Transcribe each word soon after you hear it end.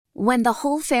When the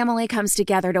whole family comes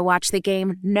together to watch the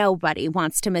game, nobody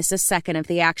wants to miss a second of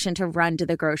the action to run to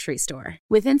the grocery store.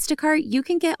 With Instacart, you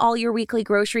can get all your weekly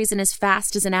groceries in as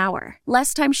fast as an hour.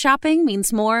 Less time shopping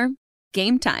means more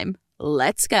game time.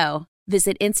 Let's go.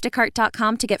 Visit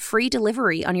instacart.com to get free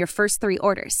delivery on your first 3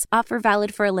 orders. Offer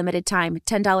valid for a limited time.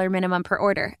 $10 minimum per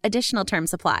order. Additional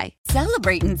terms apply.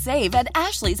 Celebrate and save at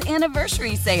Ashley's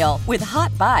Anniversary Sale. With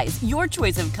Hot Buys, your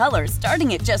choice of colors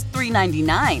starting at just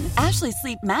 $3.99. Ashley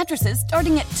Sleep mattresses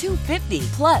starting at $2.50.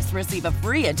 Plus, receive a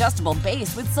free adjustable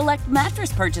base with select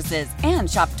mattress purchases. And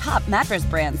shop top mattress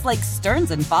brands like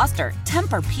Stearns & Foster,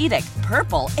 Tempur-Pedic,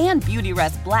 Purple, and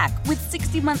Beautyrest Black with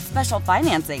 60-month special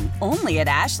financing. Only at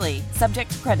Ashley.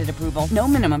 Subject to credit approval. No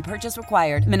minimum purchase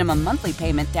required. Minimum monthly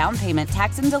payment, down payment,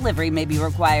 tax, and delivery may be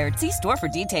required. See store for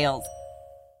details.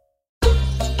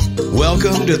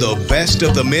 Welcome to the Best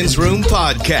of the Men's Room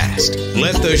podcast.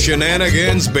 Let the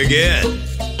shenanigans begin.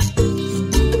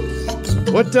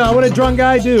 What did drunk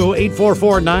guy do?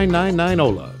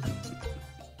 844-999-OLA.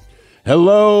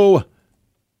 Hello,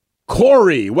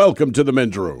 Corey. Welcome to the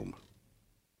Men's Room.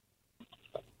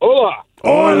 Hola.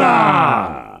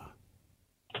 Hola.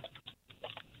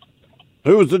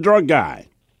 Who's the drunk guy?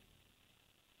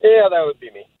 Yeah, that would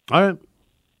be me. All right.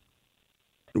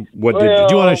 What did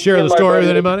you want to share the story with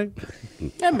anybody?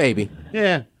 Yeah, maybe.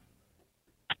 Yeah.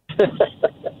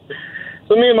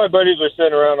 So me and my buddies were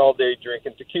sitting around all day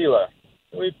drinking tequila.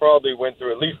 We probably went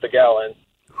through at least a gallon.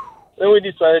 Then we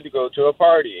decided to go to a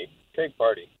party, cake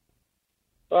party.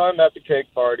 So I'm at the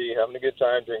cake party, having a good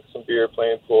time, drinking some beer,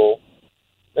 playing pool.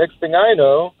 Next thing I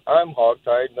know, I'm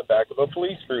hogtied in the back of a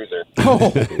police cruiser.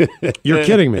 Oh, you're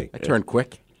kidding me. I turned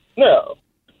quick. No.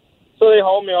 So they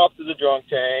haul me off to the drunk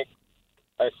tank.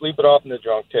 I sleep it off in the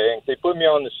drunk tank. They put me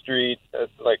on the street at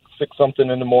like 6-something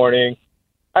in the morning.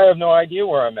 I have no idea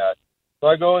where I'm at. So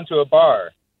I go into a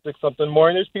bar, 6-something in the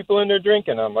morning. There's people in there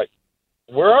drinking. I'm like,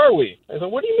 where are we? I said,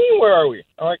 what do you mean, where are we?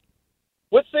 I'm like,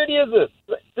 what city is this?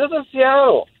 This is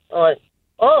Seattle. I'm like,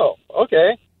 oh,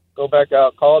 okay. Go back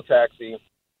out, call a taxi,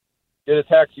 get a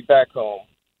taxi back home.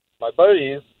 My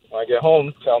buddies, when I get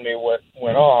home, tell me what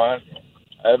went on.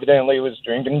 I evidently was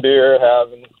drinking beer,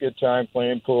 having a good time,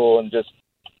 playing pool, and just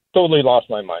totally lost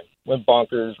my mind. Went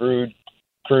bonkers, rude,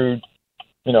 crude,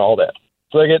 all that.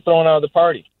 So I get thrown out of the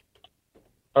party.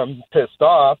 I'm pissed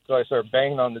off, so I start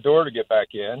banging on the door to get back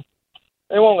in.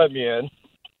 They won't let me in.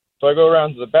 So I go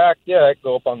around to the back deck,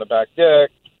 go up on the back deck.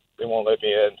 They won't let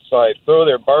me in. So I throw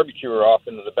their barbecuer off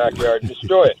into the backyard and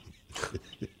destroy it.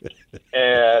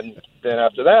 And then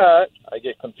after that, I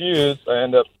get confused. I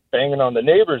end up banging on the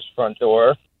neighbor's front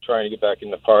door, trying to get back in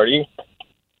the party.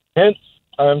 Hence,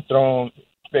 I'm thrown.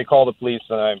 They call the police,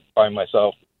 and I find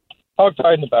myself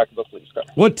hogtied in the back of a police car.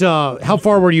 What? How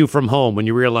far were you from home when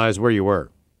you realized where you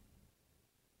were?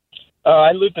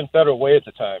 I lived in Federal Way at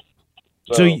the time.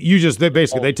 So you just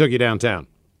they took you downtown.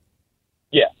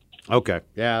 Yeah. Okay.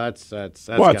 Yeah, that's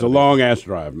Well, it's a long-ass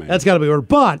drive, man. That's got to be ordered.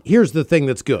 But here's the thing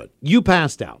that's good. You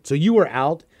passed out. So you were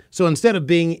out. So instead of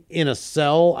being in a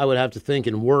cell, I would have to think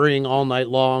and worrying all night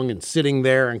long and sitting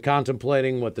there and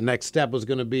contemplating what the next step was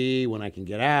going to be, when I can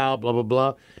get out, blah, blah,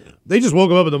 blah. They just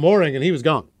woke him up in the morning and he was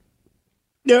gone.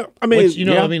 Yeah, I mean, Which,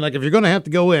 what I mean? Like, if you're going to have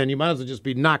to go in, you might as well just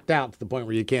be knocked out to the point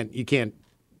where you can't worry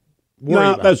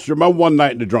about that's it. true. My one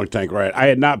night in the drunk tank, right, I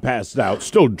had not passed out,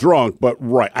 still drunk, but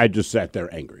I just sat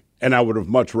there angry. And I would have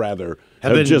much rather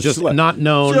have been just slept. not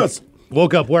known.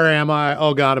 Woke up, where am I?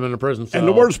 Oh, God, I'm in a prison cell. And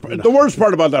the worst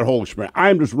part about that whole experience,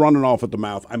 I'm just running off at the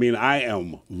mouth. I mean, I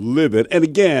am livid. And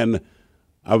again,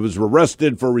 I was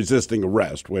arrested for resisting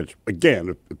arrest, which, again,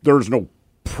 if there's no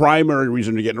primary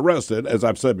reason to get arrested, as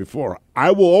I've said before, I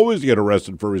will always get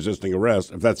arrested for resisting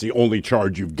arrest if that's the only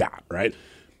charge you've got, right?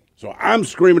 So I'm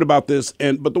screaming about this,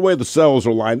 but the way the cells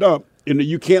are lined up,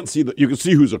 you can't see you can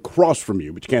see who's across from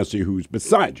you, but you can't see who's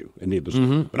beside you.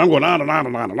 But I'm going on and on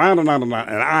and on and on and on and on,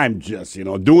 and I'm just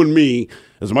doing me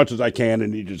as much as I can,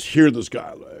 and you just hear this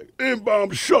guy like, "N-bomb,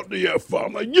 shut the F up!"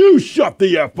 I'm like, "You shut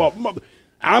the F up, mother!"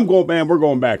 I'm going, man. We're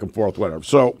going back and forth, whatever.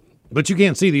 So, but you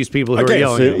can't see these people who are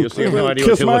yelling. You see no idea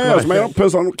kiss what my they ass, look man. like. I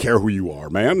don't care who you are,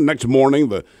 man. Next morning,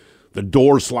 the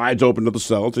door slides open to the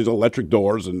cell. It's these electric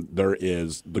doors, and there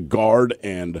is the guard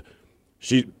and.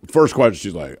 First question,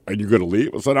 she's like, "Are you going to leave?"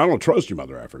 I said, "I don't trust you,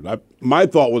 mother effer." My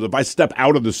thought was, if I step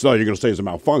out of the cell, you're going to say it's a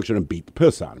malfunction and beat the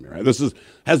piss out of me, right? This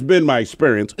has been my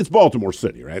experience. It's Baltimore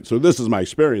City, right? So this is my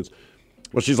experience.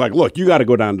 Well, she's like, "Look, you got to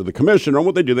go down to the commissioner." And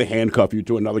what they do, they handcuff you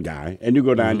to another guy, and you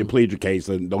go down, you plead your case,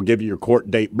 and they'll give you your court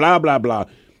date, blah, blah, blah.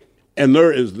 And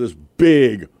there is this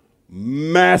big,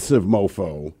 massive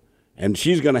mofo, and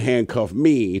she's going to handcuff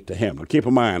me to him. Now, keep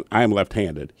in mind, I am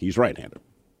left-handed. He's right-handed.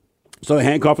 So they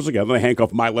handcuff us together. They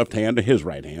handcuff my left hand to his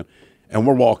right hand, and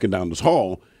we're walking down this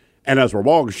hall. And as we're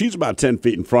walking, she's about 10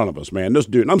 feet in front of us, man. This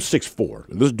dude, and I'm 6'4".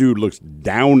 This dude looks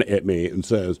down at me and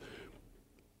says,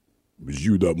 "Was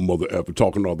you that mother effer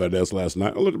talking all that ass last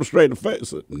night?" I looked him straight in the face. I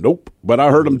said, "Nope," but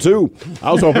I heard him too.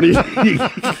 I was hoping he.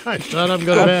 Let him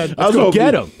go to bed. Let's go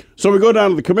get him. So we go down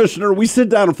to the commissioner. We sit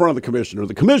down in front of the commissioner.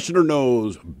 The commissioner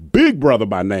knows Big Brother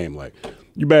by name. Like,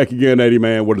 "You back again, Eddie,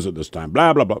 man? What is it this time?"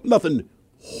 Blah, blah, blah. Nothing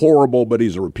horrible, but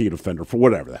he's a repeat offender for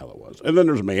whatever the hell it was. And then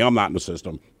there's me. I'm not in the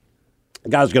system. The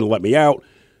guy's going to let me out.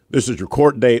 This is your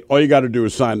court date. All you got to do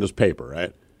is sign this paper,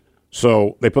 right?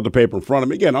 So they put the paper in front of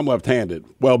me. Again, I'm left-handed.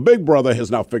 Well, Big Brother has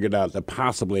now figured out that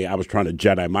possibly I was trying to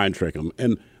Jedi mind trick him,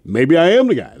 and maybe I am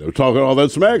the guy that was talking all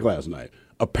that smack last night.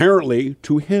 Apparently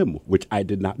to him, which I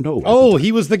did not know. Oh,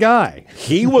 he was the guy.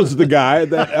 He was the guy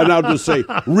that, and I'll just say,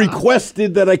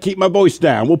 requested that I keep my voice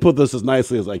down. We'll put this as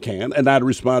nicely as I can. And I'd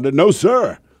responded, "No,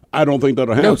 sir. I don't think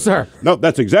that'll happen." No, sir. No,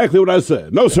 that's exactly what I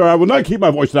said. "No, sir, I will not keep my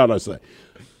voice down," I say.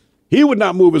 He would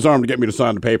not move his arm to get me to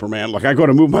sign the paper, man. Like, I go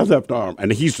to move my left arm,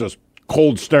 and he's just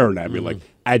cold staring at me like,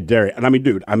 "I dare you." And I mean,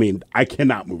 dude, I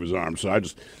cannot move his arm, so I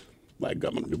just, like,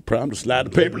 I'm going to slide the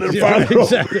paper in front of him.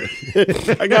 Exactly.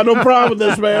 I got no problem with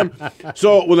this, man.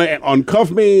 So when they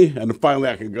uncuff me, and finally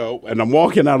I can go, and I'm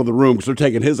walking out of the room because they're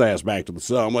taking his ass back to the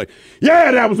cell. I'm like, "Yeah,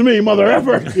 that was me, mother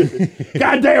effer."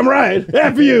 Goddamn right.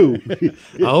 F you.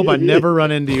 I hope I never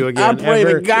run into you again. I pray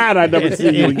to God I never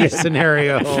see you in again. this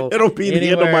scenario. It'll be the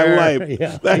end of my life.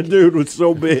 Yeah. That dude was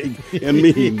so big and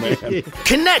mean, man.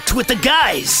 Connect with the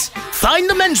guys. Find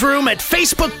the men's room at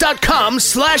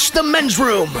facebook.com/the men's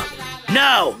room.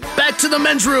 Now, back to the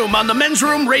men's room on the Men's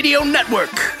Room Radio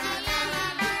Network.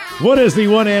 What is the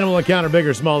one animal encounter, big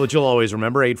or small, that you'll always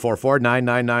remember?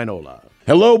 844-999-OLA.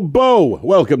 Hello, Bo.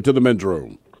 Welcome to the men's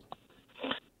room.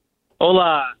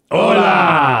 Hola.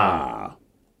 Hola.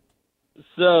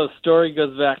 So, story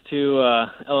goes back to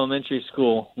elementary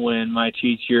school when my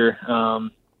teacher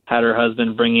had her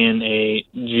husband bring in a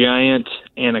giant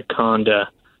anaconda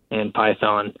and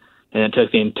python, and it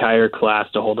took the entire class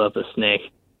to hold up a snake.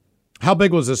 How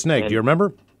big was the snake? Do you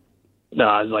remember? No,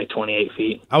 it was like 28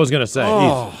 feet. I was going to say,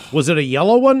 was it a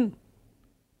yellow one?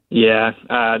 Yeah.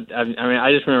 I mean,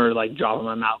 I just remember, like, dropping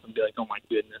my mouth and be like, "Oh, my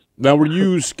goodness." Now, were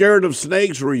you scared of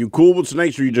snakes, or were you cool with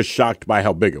snakes, or were you just shocked by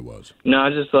how big it was? No, I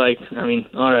was just like, I mean,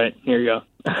 all right, here you go.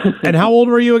 And how old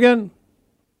were you again?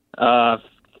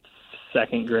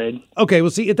 Second grade. Okay,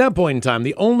 well, see, at that point in time,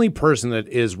 the only person that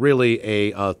is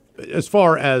really as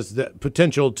far as the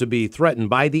potential to be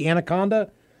threatened by the anaconda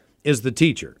is the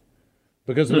teacher.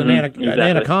 Because with an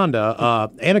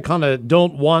anaconda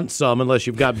don't want some unless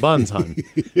you've got buns, hun.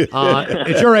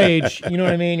 At your age, you know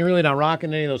what I mean? You're really not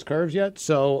rocking any of those curves yet.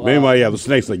 So meanwhile, the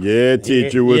snake's like, "Yeah,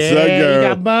 teacher, what's up, girl?" You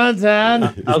got buns, hun. I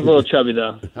was a little chubby,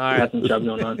 though. I had some chub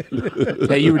going on.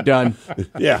 Yeah, you were done.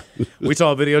 Yeah. We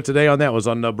saw a video today on that. It was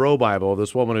on the Bro Bible.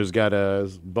 This woman who's got a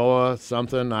boa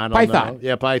something. I don't Python. know.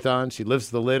 Yeah, python. She lifts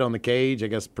the lid on the cage, I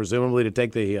guess, presumably to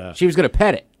take the... She was going to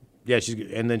pet it. Yeah,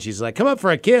 and then she's like, "Come up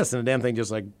for a kiss," and the damn thing just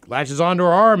like latches onto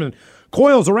her arm and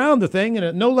coils around the thing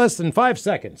in no less than 5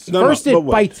 seconds. First it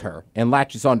bites her and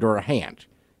latches onto her hand,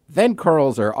 then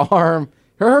curls her arm.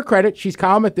 Her credit, she's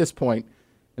calm at this point,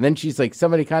 and then she's like,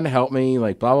 "Somebody kind of help me,"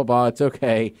 like blah blah blah. It's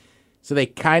okay. So they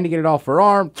kind of get it off her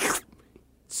arm,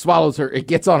 swallows her. It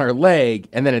gets on her leg,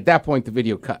 and then at that point the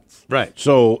video cuts. Right.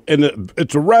 So, and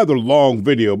it's a rather long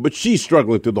video, but she's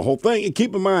struggling through the whole thing. And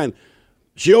keep in mind,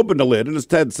 she opened the lid, and as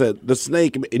Ted said, the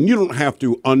snake, and you don't have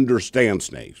to understand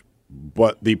snakes,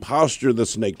 but the posture the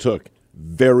snake took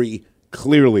very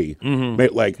clearly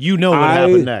made, like, you know what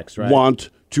happened next, right? I want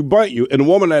to bite you. And the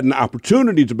woman had an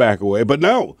opportunity to back away, but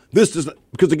no. This is,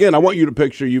 because again, I want you to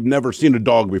picture you've never seen a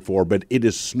dog before, but it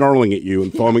is snarling at you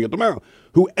and foaming at the mouth.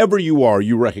 Whoever you are,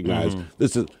 you recognize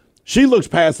this is. She looks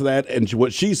past that, and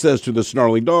what she says to the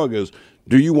snarling dog is,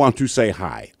 "Do you want to say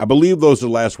hi?" I believe those are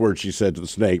the last words she said to the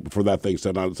snake before that thing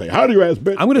sat down and say, "How do you ask,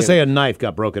 bitch?" I'm going to say a knife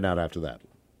got broken out after that.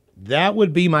 That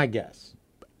would be my guess.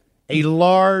 A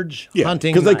large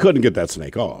hunting because they knife. couldn't get that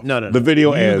snake off. No. The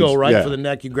video you ends. go right for the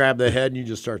neck, you grab the head, and you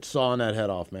just start sawing that head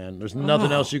off, man. There's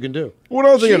nothing else you can do. What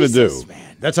else are you going to do?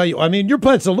 Man. That's how you're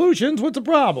playing solutions. What's the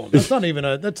problem? That's not even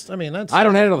that's. I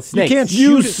don't handle the snakes. You can't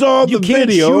You shoot it. saw the You can't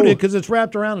video. shoot it because it's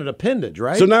wrapped around an appendage,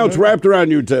 right? So now it's wrapped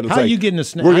around you, Ted. It's How like, you getting a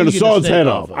snake? We're how going you to getting saw a its snake head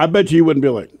off off. of? I bet you wouldn't be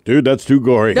like, "Dude, that's too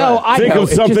gory." No, I Think know.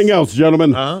 of It something just- else,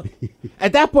 gentlemen.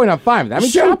 At that point, I'm fine with that. I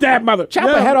mean, Shoot that mother. Chop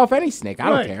a head off any snake. I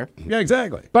don't care. Yeah,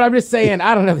 exactly. But I'm just saying,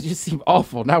 I don't know. It just seemed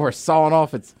awful. Now we're sawing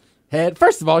off its head.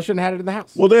 First of all, I shouldn't have had it in the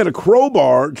house. Well, they had a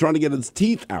crowbar trying to get its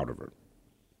teeth out of her.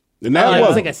 And that It was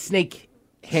was like a snake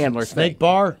handler Snake thing.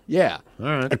 bar? Yeah. All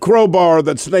right. A crowbar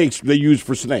that they use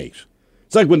for snakes.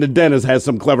 It's like when the dentist has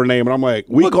some clever name, and I'm like,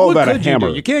 we call that a hammer.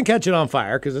 You can't catch it on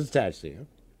fire because it's attached to you.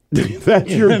 That's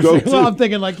your go-to. Well, I'm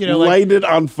thinking like, light it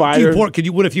on fire. What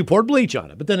if you poured bleach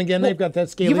on it? But then again, they've got that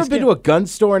scaly You ever been to a gun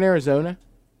store in Arizona?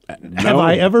 Have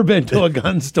I ever been to a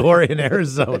gun store in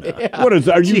Arizona? What is?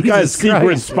 Are you guys Jesus secret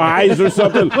Christ. spies or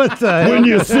something? What the When hell?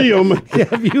 you see them,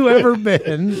 Have you ever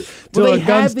been to Well, a they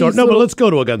gun have store? these No, but little- let's go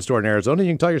to a gun store in Arizona. You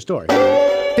can tell your story.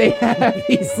 They have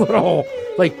these little,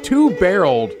 like,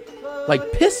 two-barreled, like,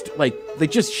 they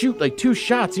just shoot, like, two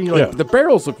shots, and you're like, Yeah. the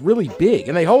barrels look really big,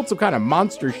 and they hold some kind of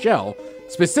monster shell,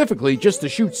 specifically just to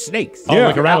shoot snakes. Oh,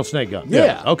 like a rattlesnake gun.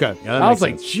 Yeah. Okay. Yeah, that I makes was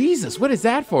like, sense. Jesus, what is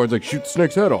that for? It's like, shoot the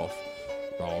snake's head off.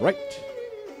 All right.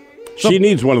 she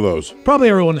needs one of those. Probably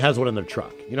everyone has one in their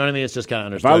truck. You know what I mean? It's just kind of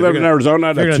If understood. I lived in Arizona,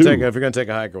 I'd have two. If you're going to take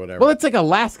a hike or whatever. Well, it's like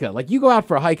Alaska. Like, you go out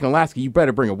for a hike in Alaska, you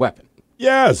better bring a weapon.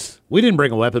 Yes. We didn't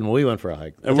bring a weapon when we went for a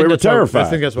hike. And we were terrified. I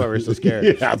think that's why we were so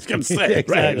scared. Yeah, I was going to say.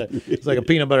 Exactly. Right. It's like a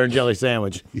peanut butter and jelly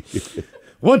sandwich.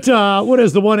 What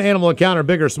is the one animal encounter,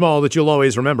 big or small, that you'll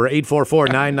always remember?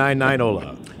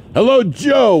 844-999-OLA. Hello,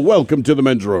 Joe. Welcome to the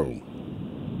men's room.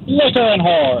 Liquor and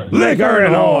whores. Liquor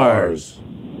and whores.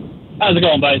 How's it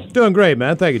going, boys? Doing great,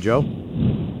 man. Thank you, Joe.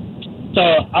 So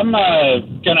I'm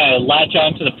going to latch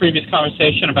on to the previous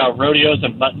conversation about rodeos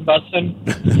and mutton busting.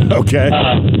 Okay.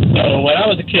 So when I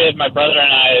was a kid, my brother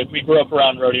and I, we grew up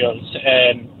around rodeos,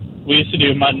 and we used to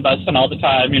do mutton busting all the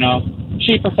time. You know,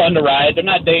 sheep are fun to ride. They're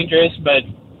not dangerous, but,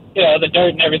 you know, the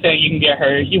dirt and everything, you can get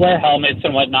hurt. You wear helmets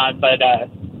and whatnot. But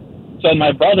so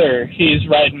my brother, he's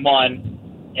riding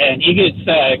one, and he gets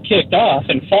kicked off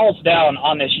and falls down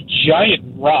on this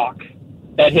giant rock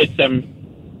that hits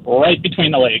him right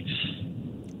between the legs.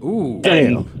 Ooh.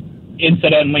 Damn.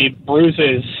 Incidentally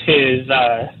bruises his,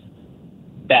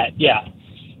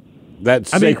 that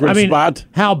sacred spot.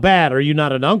 How bad? Are you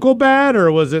not an uncle bad,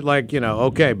 or was it like,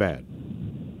 okay bad?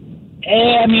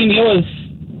 I mean, it was,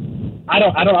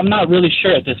 I'm not really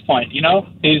sure at this point, you know?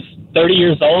 He's 30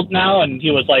 years old now, and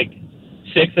he was like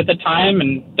 6 at the time,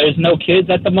 and there's no kids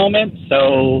at the moment,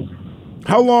 so...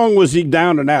 How long was he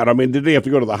down and out? I mean, did he have to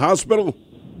go to the hospital?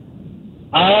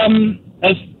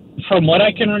 As from what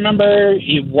I can remember,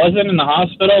 he wasn't in the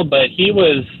hospital, but he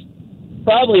was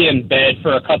probably in bed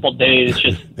for a couple days,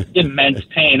 just immense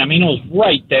pain. I mean, it was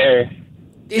right there.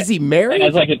 Is he married? And I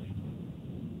was like,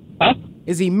 huh?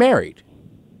 Is he married?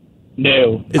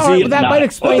 No. Is All right, he well, that might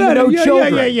explain the no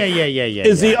children. Yeah.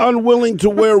 Is he unwilling to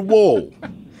wear wool?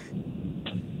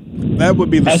 That would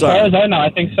be the As far sign. as I know, I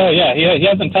think so, yeah. He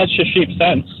hasn't touched a sheep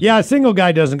since. Yeah, a single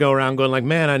guy doesn't go around going like,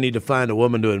 man, I need to find a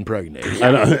woman to impregnate.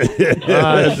 I know.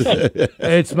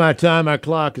 It's my time. My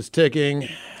clock is ticking.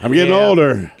 I'm getting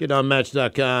older. Get on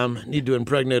Match.com. Need to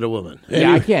impregnate a woman.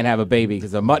 Yeah, I can't have a baby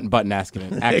because of mutton button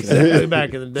accident. Exactly,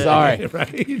 back in the day. Sorry.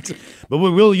 Right? But we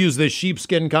will use this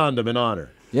sheepskin condom in honor.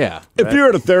 Yeah. If you're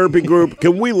at a therapy group,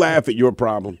 can we laugh at your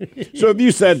problem? So if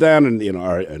you sat down and,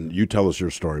 all right, and you tell us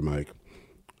your story, Mike.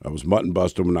 I was mutton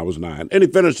busted when I was 9. And he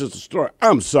finishes the story.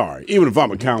 I'm sorry. Even if I'm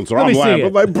a counselor, Let I'm me see laughing. it.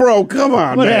 I'm like, bro, come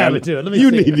on, What man. happened to it? Let me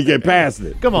You see need it. to get past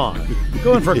it. Come on.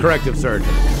 Go in for corrective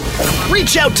surgery.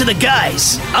 Reach out to the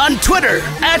guys on Twitter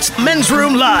at Men's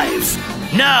Room Live.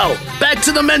 Now, back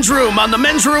to the Men's Room on the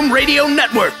Men's Room Radio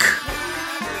Network.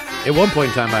 At one point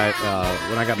in time,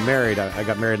 when I got married, I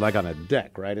got married like on a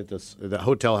deck, right? The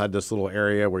hotel had this little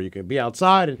area where you could be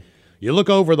outside and you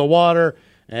look over the water,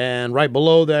 and right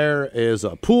below there is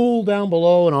a pool down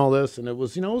below and all this, and it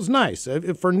was, it was nice.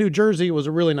 For New Jersey, it was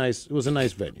a nice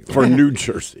venue. For New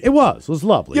Jersey. It was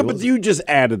lovely. Yeah, It but was- you just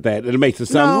added that, and it makes it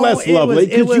sound No, less it lovely was- it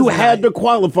because was you had nice. to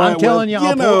qualify I'm it telling with, you,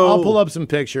 you I'll pull up some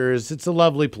pictures. It's a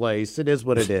lovely place. It is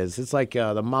what it is. It's like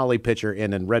the Molly Pitcher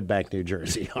Inn in Red Bank, New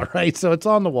Jersey. All right, so it's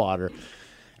on the water,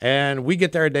 and we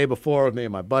get there a day before with me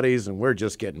and my buddies, and we're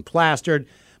just getting plastered.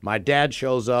 My dad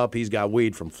shows up. He's got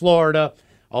weed from Florida.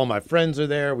 All my friends are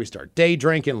there. We start day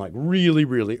drinking like really,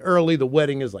 really early. The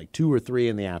wedding is like 2 or 3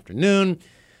 in the afternoon.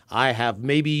 I have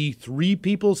maybe 3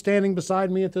 people standing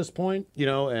beside me at this point,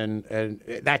 and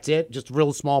that's it. Just a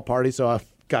real small party. So I've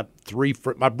got 3,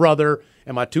 my brother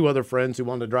and my 2 other friends who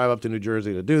wanted to drive up to New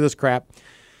Jersey to do this crap.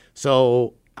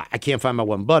 So I can't find my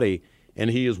one buddy, and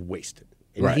he is wasted.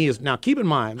 And Right. he is, now keep in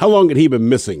mind. How long had he been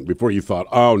missing before you thought,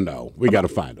 oh, no, we got to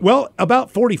find him? Well, about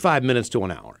 45 minutes to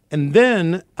an hour. And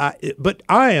then, but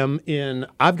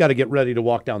I've got to get ready to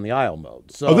walk down the aisle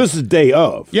mode. So, This is day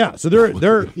of. yeah, so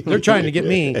they're trying to get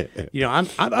me.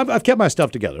 I've kept my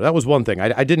stuff together. That was one thing.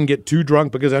 I didn't get too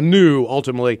drunk because I knew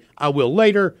ultimately I will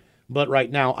later. But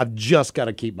right now, I've just got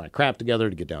to keep my crap together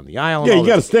to get down the aisle. Yeah, you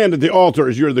got to stand at the altar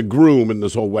as you're the groom in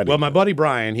this whole wedding. Well, my buddy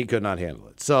Brian, he could not handle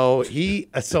it. So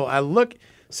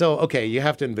okay, you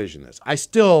have to envision this.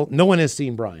 No one has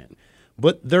seen Brian,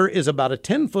 but there is about a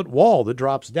 10-foot wall that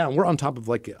drops down. We're on top of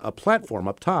like a platform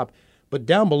up top, but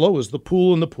down below is the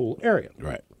pool and the pool area.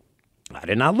 Right. I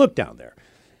did not look down there.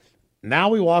 Now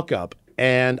we walk up,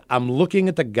 and I'm looking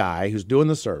at the guy who's doing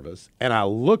the service, and I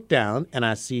look down, and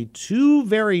I see two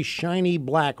very shiny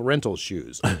black rental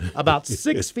shoes about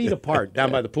 6 feet apart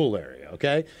down by the pool area,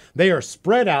 okay? They are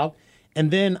spread out, and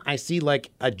then I see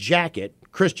like a jacket,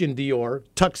 Christian Dior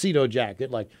tuxedo jacket,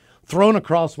 like thrown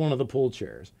across one of the pool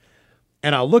chairs.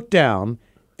 And I look down,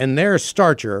 and there's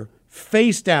Starcher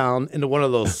face down into one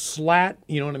of those slat,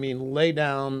 you know what I mean, lay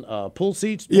down pool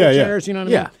seats, pool chairs, you know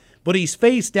what I mean? But he's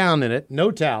face down in it,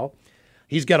 no towel.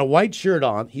 He's got a white shirt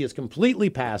on. He is completely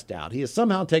passed out. He has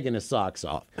somehow taken his socks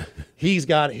off. He's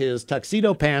got his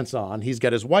tuxedo pants on. He's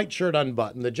got his white shirt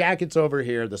unbuttoned. The jacket's over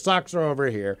here. The socks are over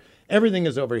here. Everything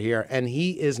is over here. And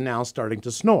he is now starting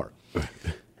to snore.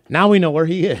 Now we know where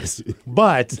he is.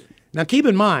 But now keep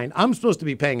in mind, I'm supposed to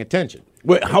be paying attention.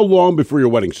 Wait, how long before your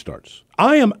wedding starts?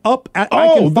 I am up. I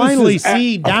can finally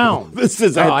see down. This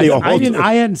is at the altar.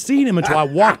 I hadn't seen him until I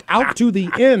walked out to the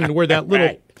end where that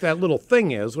little thing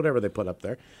is, whatever they put up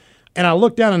there. And I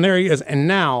look down, and there he is. And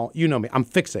now, you know me, I'm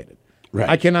fixated. Right.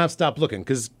 I cannot stop looking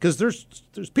because there's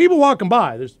people walking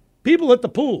by. There's people at the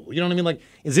pool. You know what I mean? Like,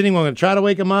 is anyone going to try to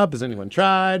wake him up? Has anyone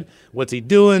tried? What's he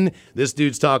doing? This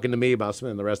dude's talking to me about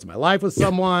spending the rest of my life with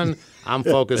someone. I'm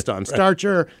focused on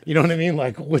Starcher. You know what I mean?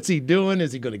 Like, what's he doing?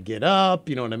 Is he going to get up?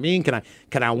 You know what I mean? Can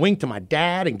I wink to my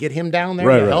dad and get him down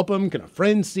there to help him? Can a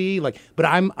friend see? Like, but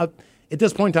I'm at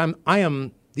this point in time, I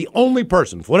am the only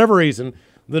person, for whatever reason,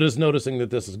 that is noticing that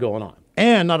this is going on.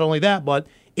 And not only that, but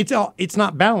it's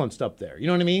not balanced up there. You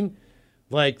know what I mean?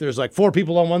 Like, there's like 4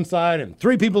 people on one side and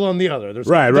 3 people on the other. There's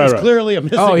clearly a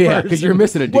missing person. Oh, yeah, because you're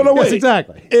missing a dude. Well, no, wait. Yes,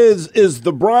 exactly. Is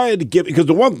the bride giving... Because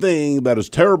the one thing that is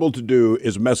terrible to do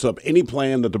is mess up any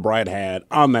plan that the bride had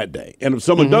on that day. And if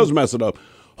someone does mess it up,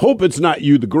 hope it's not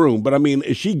you, the groom. But, I mean,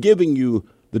 is she giving you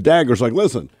the daggers like,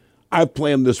 listen, I've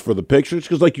planned this for the pictures?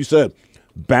 Because, like you said,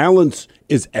 balance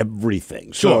is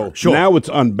everything. Sure. Now it's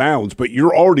unbalanced, but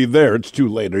you're already there. It's too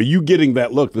late. Are you getting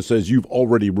that look that says you've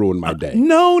already ruined my day?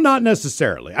 No, not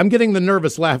necessarily. I'm getting the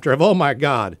nervous laughter of, oh, my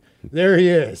God, there he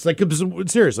is. Like,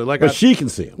 seriously. Like, but she can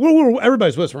see him.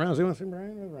 Everybody's whispering around. So you want to see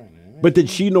Brian? But did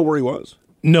she know where he was?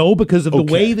 No, because of the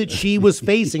way that she was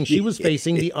facing. She was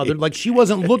facing the other. Like, she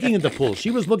wasn't looking at the pool. She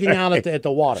was looking out at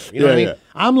the water. You know what I mean? Yeah.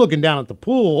 I'm looking down at the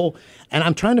pool, and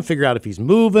I'm trying to figure out if he's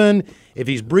moving, if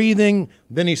he's breathing.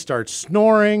 Then he starts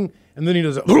snoring, and then he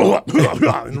does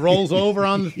and rolls over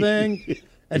on the thing.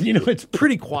 And, you know, it's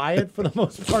pretty quiet for the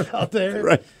most part out there.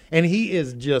 Right. And he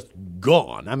is just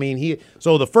gone. I mean,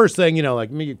 so the first thing, you know,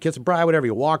 like me, you kiss a bride, whatever,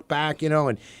 you walk back, you know,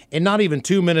 and not even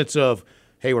 2 minutes of,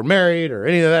 hey, we're married or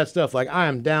any of that stuff. Like, I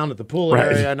am down at the pool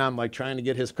area, and I'm like trying to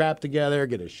get his crap together,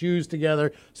 get his shoes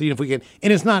together, see if we can.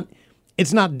 And it's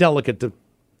not delicate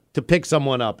to pick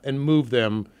someone up and move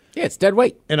them. Yeah, it's dead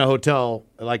weight in a hotel.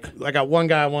 Like I got one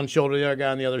guy on one shoulder, the other guy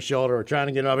on the other shoulder. We're trying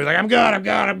to get him up. He's like, I'm good,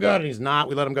 and he's not.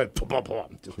 We let him go.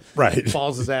 Right,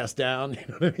 falls his ass down. You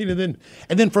know what I mean?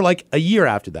 And then for like a year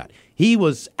after that, he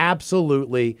was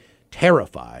absolutely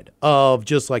terrified of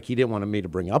just like he didn't want me to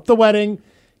bring up the wedding.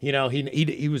 You know,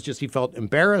 he was just, he felt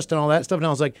embarrassed and all that stuff. And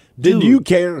I was like, dude. Did you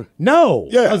care? No.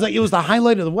 Yeah. I was like, it was the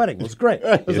highlight of the wedding. It was great.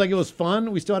 It was like, it was fun.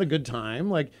 We still had a good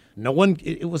time. Like, no one,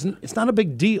 it's not a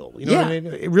big deal. You know what I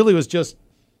mean? It really was just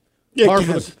par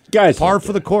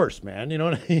for the course, man. You know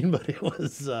what I mean? But it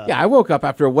was. I woke up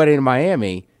after a wedding in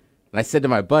Miami, and I said to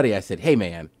my buddy, I said, hey,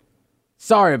 man,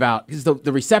 sorry about, because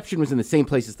the reception was in the same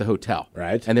place as the hotel.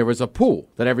 Right. And there was a pool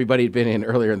that everybody had been in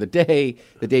earlier in the day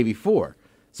before.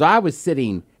 So I was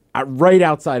sitting right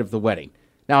outside of the wedding.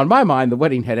 Now, in my mind, the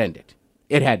wedding had ended.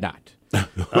 It had not.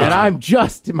 And I'm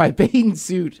just in my bathing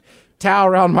suit, towel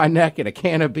around my neck, and a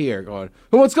can of beer going,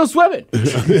 who wants to go swimming?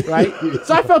 Right?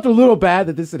 So I felt a little bad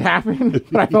that this had happened,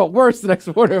 but I felt worse the next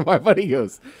morning. My buddy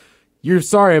goes, you're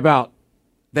sorry about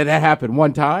that happened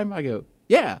one time? I go,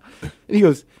 yeah. And he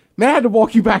goes, man, I had to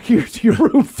walk you back here to your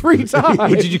room 3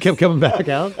 times. Did you keep coming back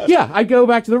out? Yeah, I go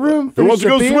back to the room. Let's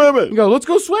go swimming. And go, let's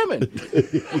go swimming.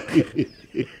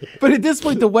 But at this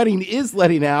point, the wedding is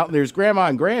letting out, and there's grandma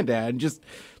and granddad. And just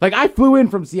like I flew in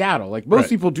from Seattle. Like most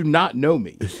people do not know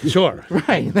me. Sure.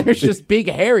 Right. There's just big,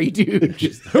 hairy dude.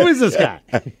 Who is this guy?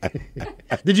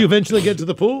 Did you eventually get to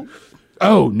the pool?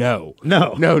 Oh, no.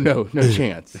 No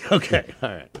chance. Okay. All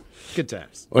right. Good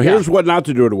times. Well, here's what not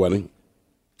to do at a wedding.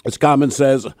 As Common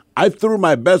says, I threw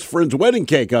my best friend's wedding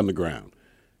cake on the ground.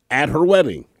 at her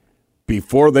wedding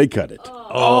before they cut it.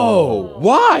 Oh,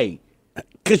 why?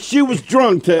 Because she was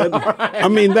drunk, Ted. I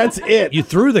mean, that's it. You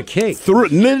threw the cake. Threw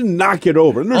it and didn't knock it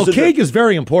over. Cake is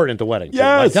very important at the wedding.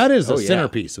 Yes. Like, that is the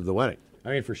centerpiece of the wedding.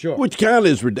 I mean, for sure. Which kind of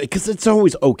is ridiculous, because it's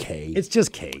always okay. It's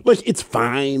just cake. But it's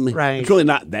fine. Right. It's really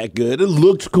not that good. It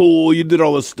looks cool. You did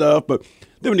all this stuff, but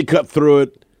then when you cut through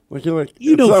it, well, you're like,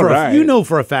 you know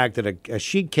for a fact that a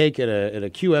sheet cake at a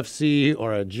QFC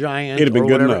or a Giant It'd have been or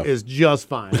good whatever enough. is just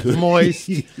fine. It's moist.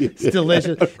 It's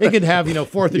delicious. It could have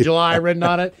 4th of July written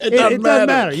on it. It doesn't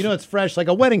matter. It's fresh. Like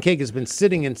a wedding cake has been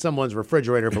sitting in someone's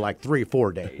refrigerator for like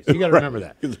 3-4 days. You got to remember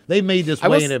that. They made this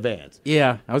way in advance.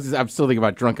 Yeah, I'm still thinking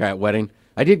about drunk guy at wedding.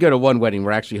 I did go to one wedding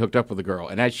where I actually hooked up with a girl,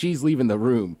 and as she's leaving the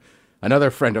room,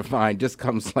 another friend of mine just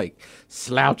comes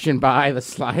slouching by the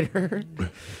slider.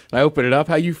 I open it up.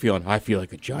 How you feeling? I feel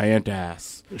like a giant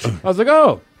ass. I was like,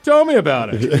 oh, tell me about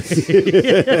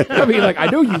it. I mean, I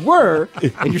know you were,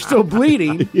 and you're still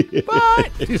bleeding,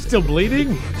 but you're still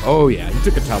bleeding? Oh, yeah. You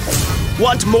took a tumble.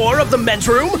 Want more of The Men's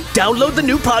Room? Download the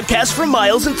new podcast from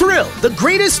Miles and Thrill, The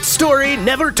Greatest Story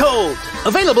Never Told.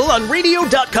 Available on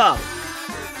radio.com.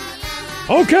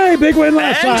 Okay, big win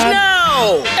last time. And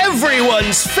now,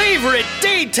 everyone's favorite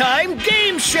daytime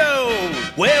game show,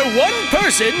 where one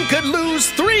person could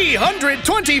lose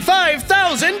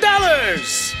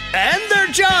 $325,000 and their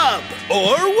job,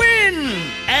 or win,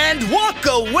 and walk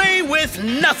away with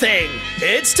nothing.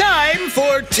 It's time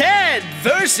for Ted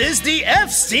versus the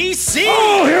FCC.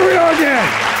 Oh, here we are again.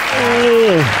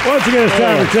 Once again, it's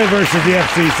time for Ted versus the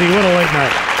FCC. What a late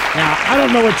night. Now, I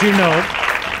don't know what you know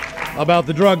about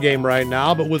the drug game right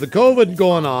now, but with the COVID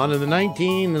going on and the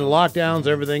 19 and the lockdowns,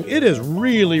 everything, it is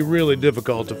really, really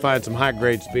difficult to find some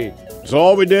high-grade speed. So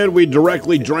all we did, we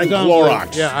directly drank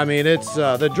Clorox. Yeah, I mean, it's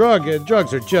the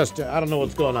drugs are just, I don't know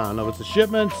what's going on. No, it's the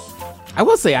shipments. I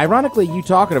will say, ironically, you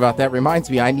talking about that reminds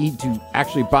me I need to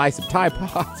actually buy some Tide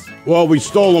Pods. Well, we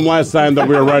stole them last time that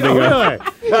we were writing. Really?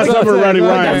 Last time we were writing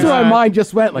That's where my mind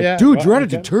just went. Dude, you're out of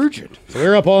detergent. So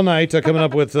we're up all night coming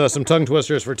up with some tongue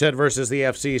twisters for Ted versus the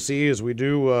FCC, as we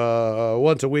do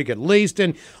once a week at least.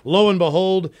 And lo and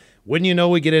behold, when you know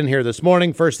we get in here this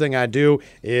morning, first thing I do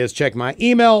is check my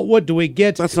email. What do we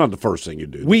get? That's not the first thing you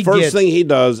do. The first thing he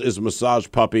does is massage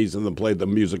puppies and then play the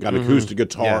music on acoustic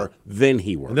guitar. Yeah. Then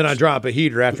he works. And then I drop a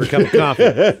heater after a cup of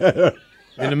coffee.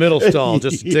 In the middle stall,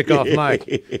 just to tick off Mike.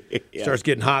 Starts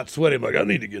getting hot, sweaty. I'm like, I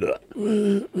need to get up.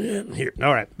 Here.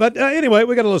 All right. But anyway,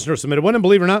 we got a listener submitted one, and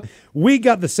believe it or not, we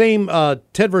got the same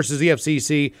Ted versus the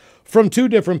FCC from two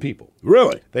different people.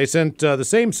 Really? They sent the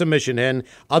same submission in.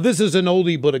 This is an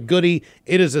oldie but a goodie.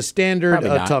 It is a standard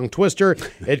tongue twister.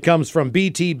 It comes from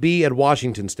BTB at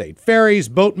Washington State Ferries.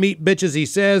 Boat meat bitches, he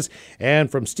says. And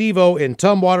from Steve-O in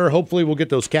Tumwater. Hopefully we'll get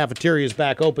those cafeterias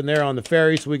back open there on the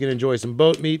ferry so we can enjoy some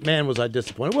boat meat. Man, was I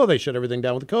disappointed. Well, they shut everything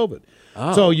down with the COVID.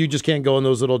 Oh. So you just can't go in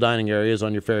those little dining areas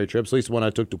on your ferry trips. At least when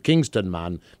I took to Kingston,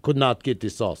 man, could not get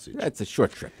the sausage. That's a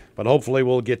short trip. But hopefully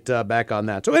we'll get back on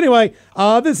that. So anyway,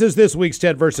 this is this week's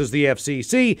Ted versus the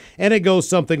FCC, and it goes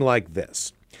something like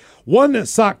this. 1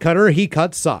 sock cutter, he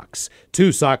cuts socks.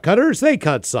 2 sock cutters, they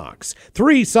cut socks.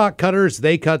 3 sock cutters,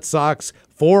 they cut socks.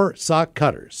 4 sock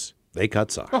cutters, they cut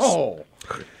socks. Oh.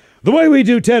 The way we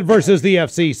do Ted versus the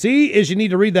FCC is you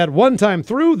need to read that 1 time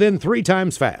through, then 3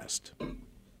 times fast.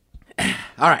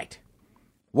 All right.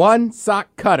 1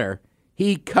 sock cutter,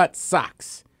 he cuts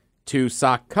socks. 2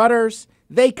 sock cutters,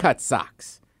 they cut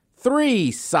socks. 3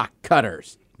 sock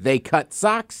cutters, they cut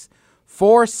socks.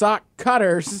 4 sock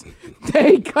cutters,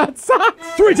 they cut socks.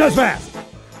 3 times fast.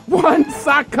 1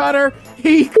 sock cutter,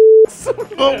 he cuts.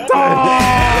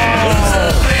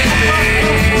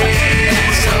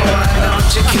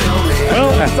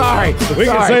 Well, sorry. We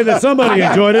can say that somebody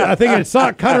enjoyed it. I think it's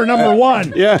sock cutter number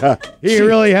 1. Yeah. He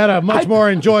really had a much more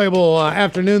enjoyable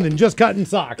afternoon than just cutting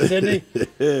socks, didn't he?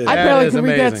 I barely can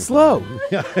read that slow.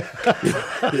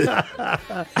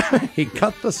 He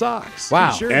cut the socks.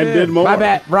 Wow. He sure And did more. My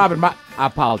bad, Robin. I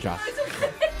apologize.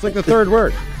 It's like the 3rd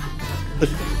word.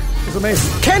 It's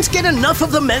amazing. Can't get enough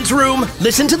of The Men's Room?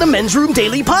 Listen to The Men's Room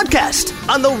Daily Podcast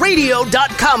on the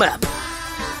radio.com app.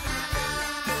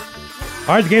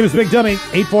 All right, the game is Big Dummy.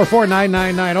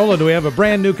 844-999. Ola, do we have a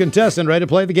brand new contestant ready to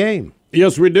play the game?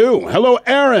 Yes, we do. Hello,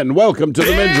 Aaron. Welcome to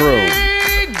the Men's Room.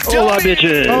 Hola,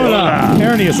 bitches. Hola.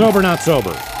 Aaron, are you sober or not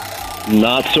sober?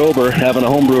 Not sober. Having a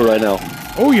homebrew right now.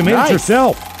 Oh, you made it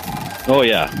yourself. Oh,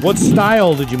 yeah. What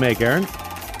style did you make, Aaron?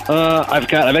 I've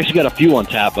actually got a few on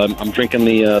tap. I'm drinking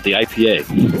the IPA.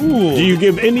 Ooh. Do you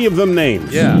give any of them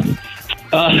names? Yeah.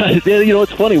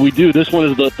 It's funny. We do. This one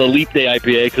is the Leap Day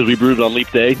IPA because we brewed it on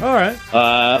Leap Day. All right.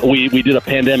 We did a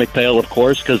Pandemic Pale, of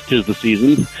course, because 'tis the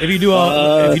season. If you do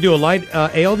a light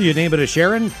ale, do you name it a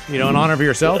Sharon? In honor of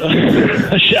yourself.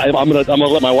 I'm gonna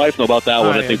let my wife know about that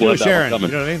one. I think we'll have Sharon. that one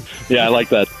coming. You know what I mean? Yeah, I like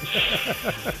that.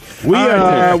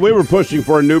 We were pushing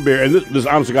for a new beer, and this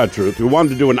honestly got truth. We wanted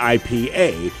to do an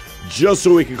IPA just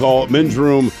so we could call it Men's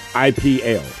Room IP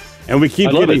Ale. And we keep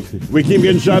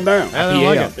getting shut down. I don't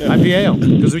like it.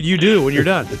 IPA, because you do when you're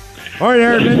done. All right,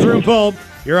 Aaron, Men's Room Pulp.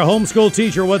 You're a homeschool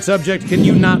teacher. What subject can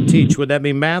you not teach? Would that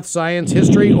be math, science,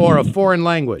 history, or a foreign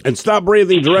language? And stop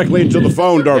breathing directly into the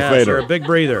phone, Darth Vader. You're a big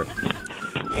breather.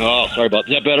 Oh, sorry about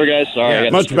that. Is that better, guys? Sorry.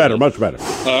 Much better.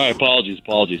 All right, apologies.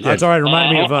 That's all right.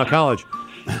 Remind me of college.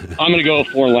 I'm going to go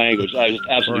foreign language. I was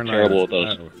absolutely terrible with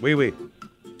those. Oui.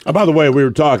 By the way, we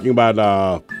were talking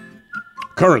about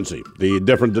currency, the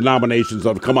different denominations that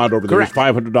have come out over the years,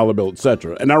 $500 bill,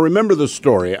 etc. And I remember this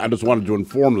story. I just wanted to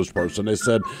inform this person. They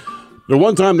said,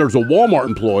 one time there was a Walmart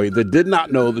employee that did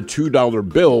not know the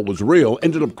 $2 bill was real,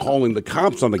 ended up calling the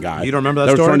cops on the guy. You don't remember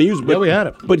that story? Trying to use it, Yeah, we had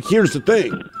it. But here's the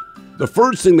thing. The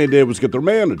first thing they did was get their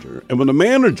manager. And when the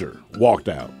manager walked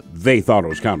out, they thought it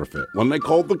was counterfeit. When they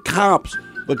called the cops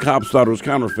thought it was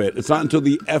counterfeit. It's not until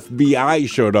the FBI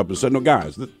showed up and said, no,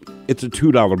 guys, it's a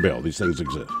 $2 bill. These things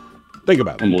exist. Think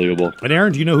about it. Unbelievable. And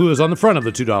Aaron, do you know who is on the front of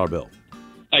the $2 bill?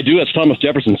 I do. That's Thomas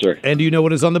Jefferson, sir. And do you know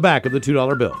what is on the back of the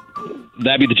 $2 bill?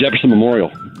 That'd be the Jefferson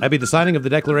Memorial. That'd be the signing of the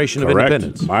Declaration of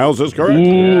Independence. Miles is correct.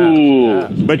 Ooh.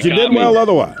 But you did well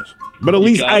otherwise. But at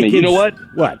least I can... You know what?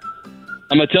 What?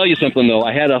 I'm going to tell you something, though.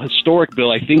 I had a historic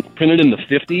bill, I think, printed in the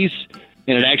 50s,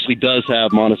 and it actually does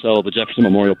have Monticello, the Jefferson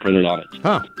Memorial, printed on it.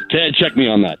 Huh. Ted, check me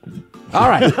on that. All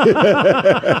right.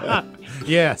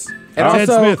 Yes. And Ted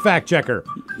also, Smith, fact checker.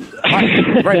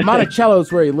 Right, Monticello's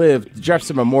where he lived. The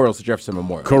Jefferson Memorial's the Jefferson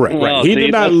Memorial. Correct. Well, Right. He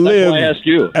did not that's live why I asked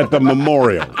you. at the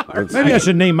memorial. Maybe I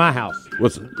should name my house.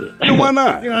 Why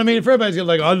not? You know what I mean? If everybody's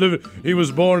like, he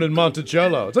was born in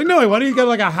Monticello. It's like, no, why do you got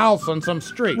like a house on some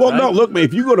street? Well, right? no, look, man,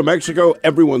 if you go to Mexico,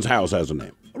 everyone's house has a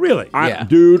name. Really?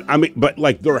 Dude, but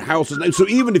like their house is named. So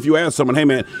even if you ask someone, hey,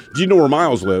 man, do you know where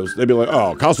Miles lives? They'd be like,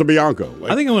 oh, Casa Bianco.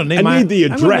 Like, I think I'm going to I need the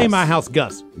address. name my house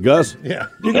Gus. Gus? Yeah.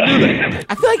 You can do that.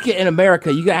 I feel like in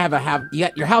America, you gotta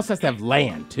your house has to have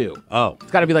land too. Oh.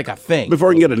 It's got to be like a thing.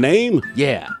 Before you can get a name?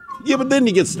 Yeah. Yeah, but then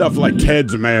you get stuff like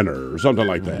Ted's Manor or something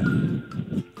like that.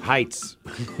 Heights.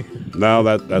 No,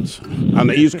 that's on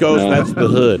the East Coast, that's the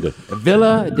hood.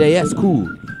 Villa de Escool.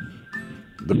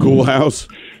 The cool house?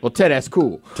 Well, Ted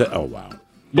Escool. Oh, wow.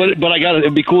 But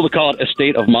it'd be cool to call it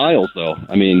Estate of Miles, though.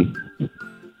 I mean,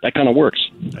 that kind of works.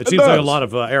 It seems like a lot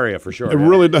of area for sure. It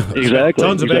really does. Exactly.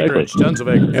 Tons of acreage.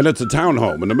 And it's a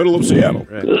townhome in the middle of Seattle.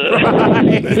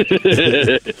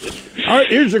 All right,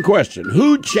 here's your question.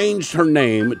 Who changed her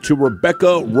name to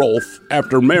Rebecca Rolfe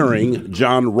after marrying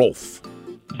John Rolfe?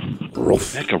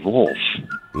 Rebecca Rolfe.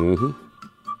 Mm-hmm.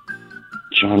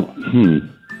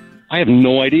 John, I have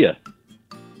no idea.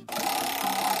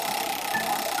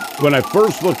 When I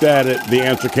first looked at it, the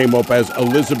answer came up as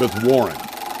Elizabeth Warren.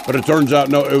 But it turns out,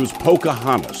 no, it was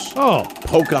Pocahontas. Oh.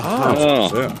 Pocahontas.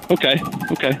 Oh. Yeah. Okay.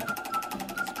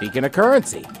 Speaking of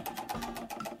currency.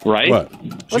 Right? What?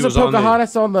 Wasn't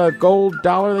Pocahontas on the gold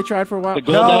dollar they tried for a while? The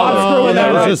gold dollar? I'm screwing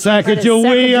that that was up. a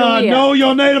Sacagawea. No,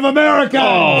 you're Native American.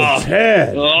 Oh,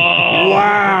 Ted.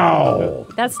 Wow.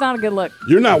 That's not a good look.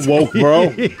 You're not woke, bro.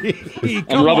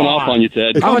 I'm rubbing off on you,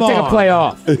 Ted. I'm going to take a play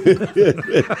off.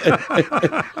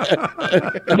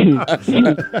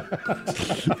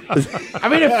 I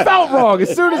mean, it felt wrong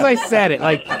as soon as I said it.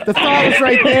 Like, the thought was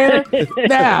right there.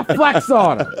 Nah, flex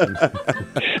on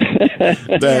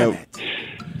it. Damn.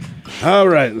 All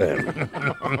right, then.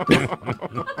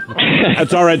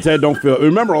 That's all right, Ted. Don't feel.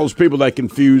 Remember all those people that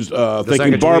confused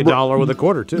thinking Barbara $1 with a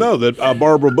quarter too. No, that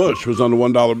Barbara Bush was on the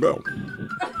 $1 bill.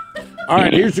 All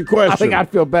right, here's your question. I think I'd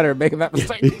feel better making that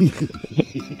mistake.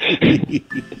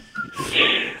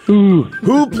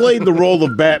 Who played the role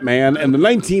of Batman in the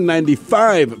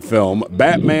 1995 film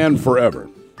Batman Forever?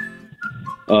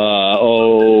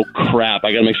 Oh crap!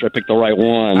 I gotta make sure I pick the right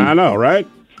one. I know, right?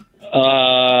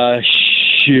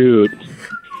 Shoot.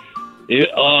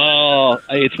 It's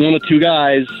one of two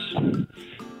guys.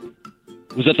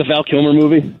 Was that the Val Kilmer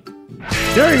movie?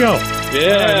 There you go.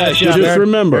 Yeah. Just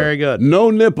remember, very good. No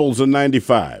nipples in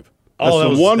 95. That's that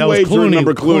was one that was way to Clooney.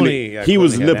 remember Clooney. Clooney. Yeah, he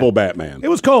was Clooney had nipple that. Batman. It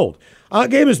was cold.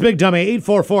 Game is Big Dummy,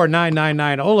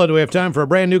 844-999. Ola, do we have time for a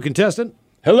brand new contestant?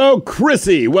 Hello,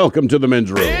 Chrissy. Welcome to the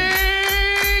men's room.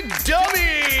 Big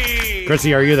Dummy.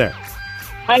 Chrissy, are you there?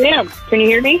 I am. Can you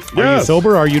hear me? Are you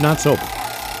sober or are you not sober?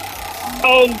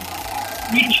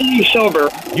 Usually sober.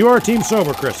 You are team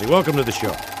sober, Chrissy. Welcome to the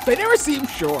show. They never seem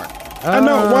sure. I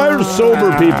know. Why are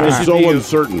sober people so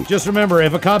uncertain? Just remember,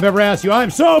 if a cop ever asks you,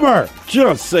 I'm sober.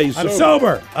 Just say I'm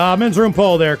sober. Men's room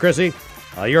poll there, Chrissy.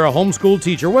 You're a homeschool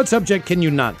teacher. What subject can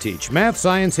you not teach? Math,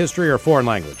 science, history, or foreign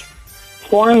language?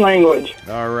 Foreign language.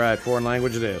 All right, foreign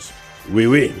language it is.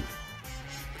 Oui.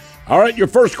 All right, your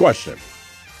first question.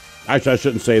 Actually, I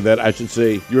shouldn't say that. I should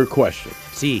say your question.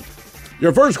 See.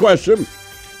 Your first question.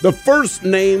 The first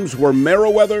names were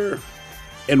Meriwether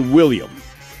and William,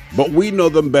 but we know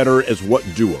them better as what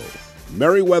duo?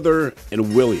 Meriwether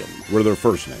and William were their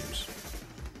first names.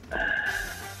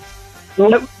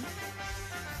 What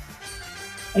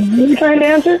are you trying to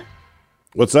answer?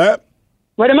 What's that?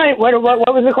 What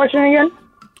was the question again?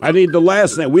 I need the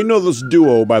last name. We know this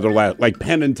duo by their last, like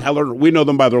Penn and Teller. We know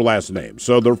them by their last name.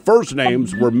 So their first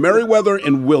names were Meriwether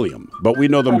and William, but we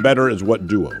know them better as what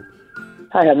duo?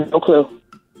 I have no clue.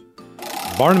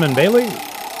 Barnum and Bailey?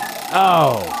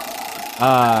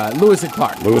 Lewis and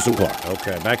Clark. Lewis and Clark.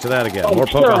 Okay, back to that again. More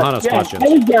Pocahontas questions. I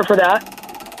was there for that.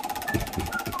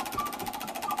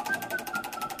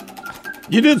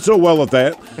 You did so well at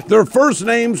that. Their first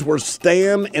names were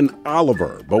Stan and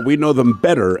Oliver, but we know them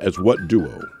better as what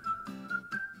duo?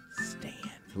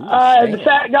 The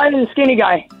fat guy and the skinny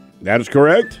guy. That is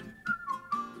correct.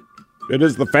 It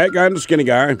is the fat guy and the skinny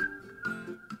guy.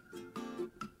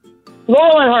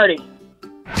 Laurel and Hardy.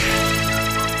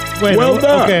 Wait, Well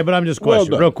done. Okay, but I'm just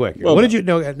questioning Well real done. quick. Well What did you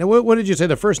know? What did you say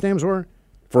the first names were?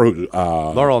 For who?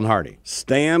 Laurel and Hardy.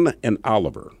 Stan and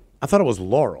Oliver. I thought it was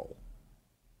Laurel.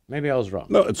 Maybe I was wrong.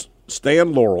 No, it's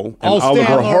Stan Laurel and Stan Oliver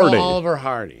Laurel, Hardy. Oliver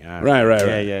Hardy. All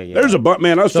Right. Yeah. There's a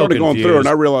man. I started going through and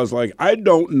I confused. realized, like, I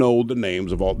don't know the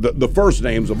names of all the first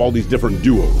names of all these different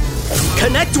duos.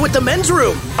 Connect with the Men's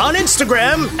Room on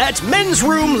Instagram at Men's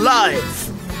Room Live.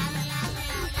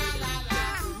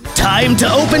 Time to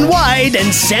open wide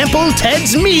and sample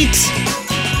Ted's meat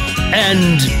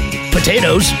and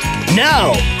potatoes.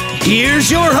 Now,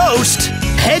 here's your host,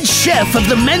 head chef of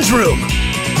the Men's Room,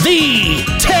 the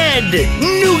Ted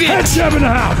Nugent. Head chef in the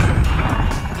house.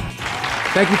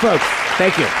 Thank you, folks.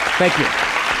 Thank you.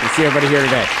 We'll see everybody here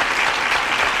today.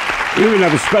 We even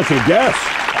have a special guest.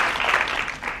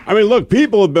 I mean, look,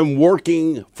 people have been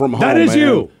working from home. That is man.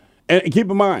 you. And keep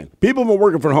in mind, people have been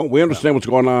working from home. We understand what's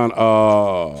going on.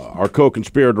 Our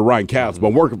co-conspirator, Ryan Katz,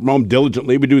 been working from home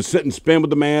diligently. We do sit and spin with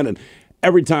the man, and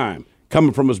every time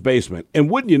coming from his basement. And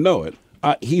wouldn't you know it,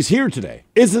 he's here today.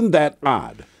 Isn't that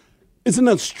odd? Isn't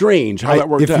that strange how that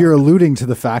worked out? If you're alluding to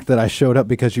the fact that I showed up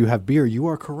because you have beer, you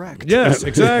are correct. Yes,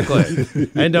 exactly.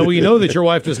 And we know that your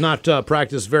wife does not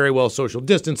practice very well social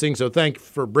distancing, so thank you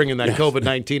for bringing that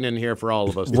COVID-19 in here for all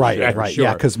of us. Right. Sure.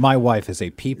 Yeah, because my wife is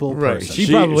a people person.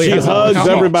 She probably she hugs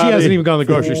everybody. She hasn't even gone to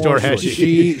the grocery store, has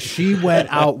she? She went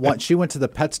out. She went to the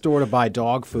pet store to buy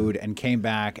dog food and came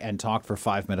back and talked for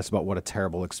 5 minutes about what a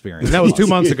terrible experience. And that was 2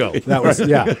 months ago. That was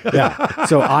yeah.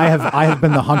 So I have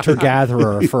been the hunter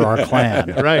gatherer for our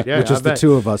clan, Right, yeah, which is I the bet.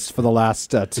 two of us for the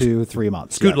last 2-3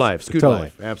 months. Scoot Yes. life,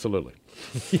 Totally. absolutely.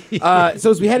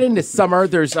 So as we head into summer,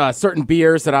 there's certain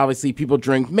beers that obviously people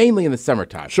drink mainly in the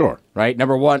summertime. Sure. Right?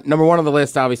 Number one on the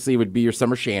list obviously would be your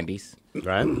summer shandies.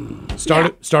 Right.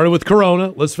 Started with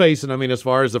Corona. Let's face it. I mean, as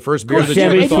far as the first beer that you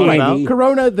ever thought Anyway, about.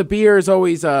 Corona, the beer is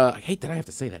always I hate that I have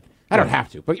to say that. I don't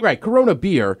have to, but you're right. Corona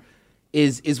beer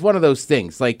is one of those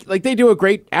things. Like they do a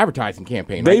great advertising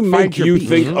campaign. They right? make Find your you beach.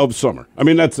 think of summer. I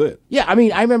mean, that's it. Yeah, I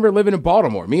mean, I remember living in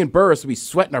Baltimore. Me and Burris would be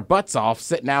sweating our butts off,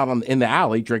 sitting out in the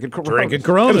alley drinking Coronas. Drinking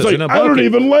Coronas It's like, in a I bucket. don't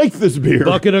even like this beer.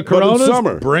 Bucket of but it's Coronas,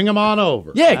 summer. bring them on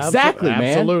over. Yeah, exactly,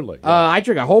 man. Absolutely. I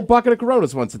drank a whole bucket of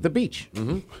Coronas once at the beach.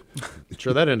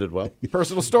 Sure, that ended well.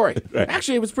 Personal story.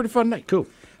 Actually, it was a pretty fun night. Cool.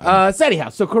 So anyhow,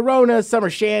 so Corona, summer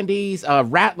shandies,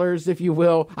 Rattlers, if you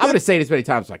will. I'm going to say it as many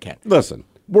times as I can. Listen,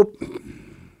 were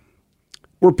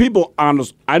people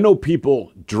honest? I know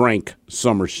people drank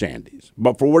summer shandies,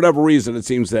 but for whatever reason, it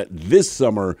seems that this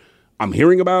summer I'm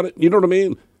hearing about it. You know what I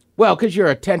mean? Well, because you're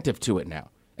attentive to it now,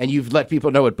 and you've let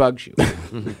people know it bugs you.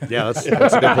 Yeah, that's a good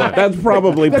point. That's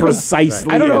probably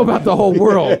precisely. I don't know it. about the whole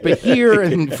world, but here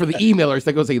and for the emailers,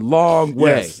 that goes a long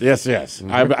way. Yes.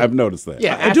 I've noticed that.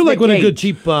 Yeah, I do like the when a gauge. good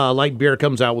cheap light beer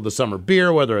comes out with a summer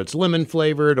beer, whether it's lemon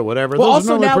flavored or whatever. Well, Those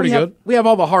are also normally now pretty good. we have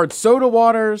all the hard soda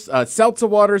waters, seltzer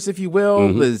waters, if you will.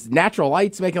 Mm-hmm. There's Natural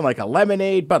Light's making like a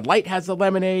lemonade. Bud Light has a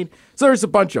lemonade. So there's a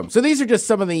bunch of them. So these are just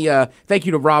some of the. Thank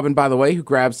you to Robin, by the way, who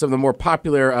grabbed some of the more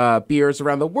popular beers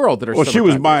around the world that are. Well, she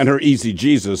was summertime buying her Easy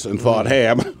Jesus and thought, hey,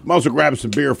 I might as well grab some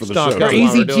beer for the Stock show. up. beers. While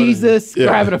Easy we're doing it. Jesus,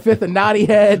 grabbing a fifth of Naughty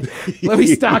Head. Let me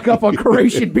stock up on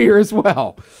Croatian beer as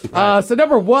well. So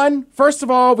number one, first of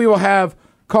all, we will have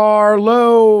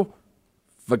Carlo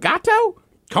Fagato.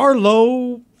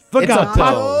 Carlo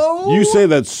Fagato. You say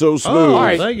that so smooth. Oh, All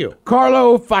right. thank you.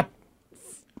 Carlo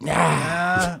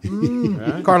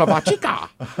Carlo Vachica.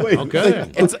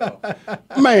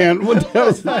 Okay. Man, what the hell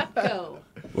is that?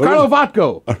 Carlo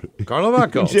Vatko. Carlo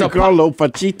Vatko. Giancarlo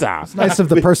Facita. It's nice of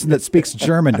the person that speaks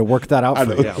German to work that out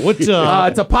for you. Yeah. What?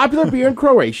 It's a popular beer in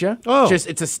Croatia. Oh.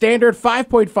 It's a standard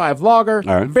 5.5 lager.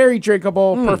 All right. Very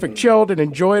drinkable, perfect chilled, and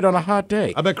enjoyed on a hot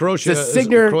day. I bet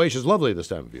Croatia's lovely this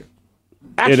time of year.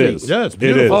 Actually, It is. Yeah, it's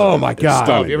beautiful. It is. Oh, my God.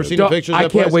 stunning, Have you ever dude. seen the pictures of I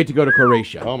that can't place? wait to go to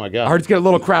Croatia. Oh, my God. I heard it's getting a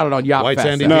little crowded on Yacht White Fest.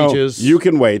 sandy No, beaches. you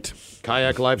can wait.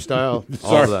 Kayak lifestyle.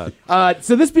 All of that.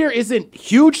 So this beer isn't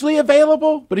hugely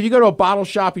available, but if you go to a bottle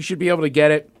shop, you should be able to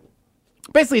get it.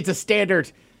 Basically, it's a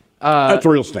standard. That's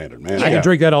real standard, man. I can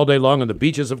drink that all day long on the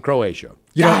beaches of Croatia.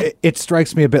 You know, it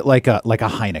strikes me a bit like a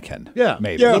Heineken. Yeah,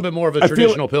 maybe. A little bit more of a I feel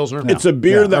traditional it- Pilsner. It's a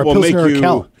beer Yeah. that Or will make Pilsner or you.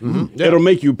 Kel. It'll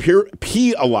make you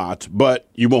pee a lot, but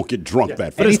you won't get drunk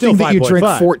that fast. it's still Anything that you drink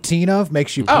 5.5. 14 of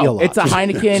makes you pee a lot. It's a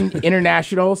Heineken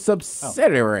International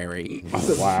subsidiary.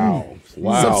 Wow.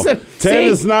 Wow. Subsid- Ted See?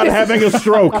 is not having a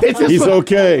stroke. This is He's what-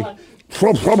 okay. This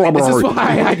is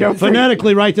why I don't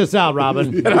Phonetically write this out,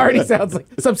 Robin. It already sounds like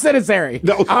subsidiary.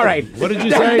 No. All right. What did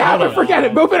you say? No, Hold on. forget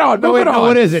it. Move it on. Move it on. No,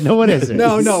 what is it? No, what is it?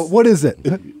 No, what is it?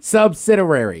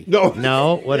 Subsidiary.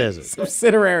 No, what is it?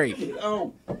 Subsidiary.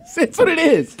 It's what it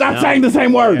is. Stop saying the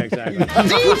same word. Yeah, exactly.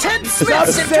 The Ted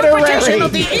Smith's Subsidiary. interpretation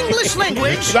of the English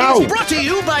language No. is brought to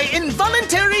you by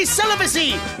involuntary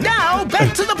celibacy. Now,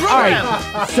 back to the All program.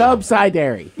 right.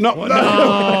 Subsidiary. No.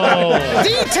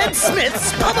 The Ted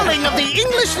Smith's pummeling of the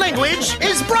English language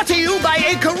is brought to you by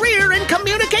a career in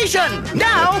communication.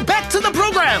 Now, back to the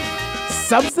program.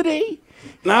 Subsidy?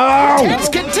 No. Ted's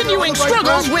continuing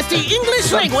struggles with the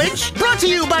English language, brought to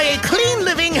you by a clean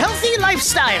living, healthy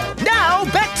lifestyle. Now,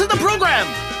 back to the program.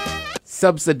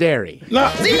 Subsidiary.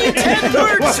 The Ted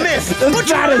Wordsmith, not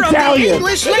butcher of the Italian.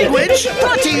 English language,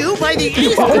 brought to you by the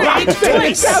 8th grade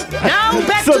twice. Now,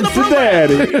 back to the program.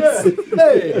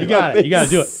 Subsidiary. You got it. You got to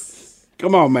do it.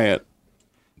 Come on, man.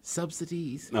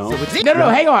 Subsidies. No. No,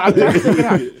 hang on. I'm trying to figure it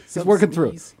out. He's working through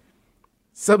it.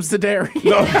 Subsidiary.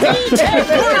 The Ted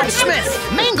Wordsmith,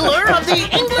 mangler of the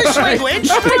English language,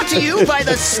 brought to you by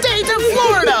the state of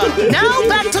Florida. Now,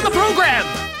 back to the program.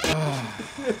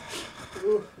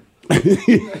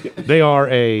 They are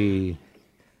a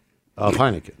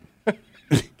Heineken.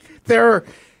 They're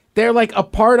like a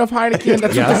part of Heineken.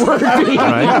 That's Yes. what the word means.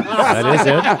 Right? That is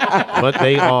it. But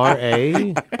they are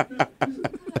a.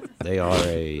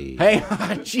 Hang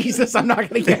on, Jesus, I'm not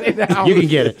going to get it now. You can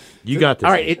get it. You got this.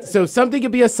 All right, so something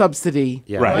could be a subsidy.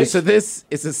 Yeah. Right. So this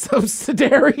is a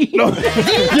subsidiary. You keep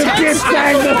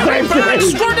saying the same Member thing.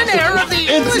 extraordinaire of the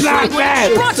English not language,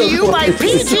 that. brought to you by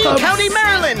PG County,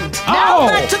 Maryland. Now,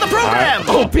 back to the program.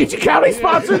 Oh, PG County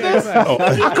sponsored this?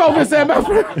 I call this MF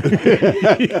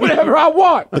whatever I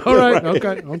want. All right.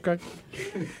 Okay.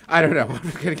 I don't know.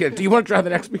 I'm gonna get. Do you want to try the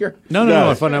next beer? No.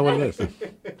 I find out what it is.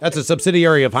 That's a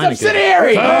subsidiary of Heineken.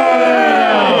 Subsidiary.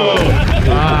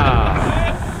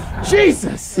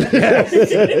 Jesus.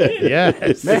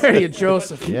 Yes. Mary and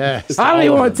Joseph. Yes. I don't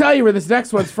even want to tell you where this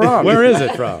next one's from. Where is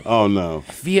it from? Oh, no.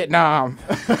 Vietnam.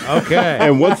 Okay.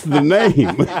 And what's the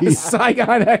name?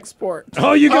 Saigon Export.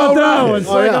 Oh, you got that right. one.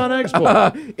 Saigon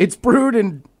Export. It's brewed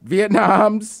in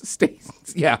Vietnam's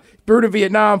states. Yeah, brewed in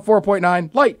Vietnam,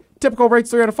 4.9. Light. Typical rates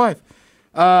 3 out of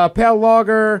 5. Pale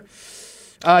lager.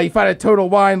 You find it at Total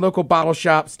Wine, local bottle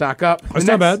shop. Stock up. That's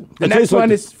not bad. The It next tastes like one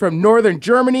the- is from northern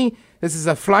Germany. This is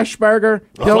a Fleischberger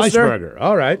Pilsner. Fleischberger.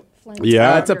 All right.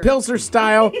 Yeah. It's a Pilsner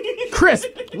style, crisp,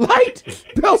 light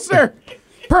Pilsner.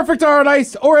 Perfect on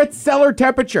ice or at cellar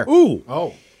temperature. Ooh.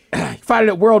 You find it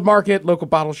at World Market, local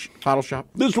bottle shop.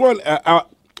 This one,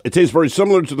 it tastes very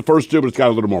similar to the first two, but it's got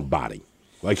a little more body.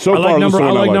 Like so I far, like this one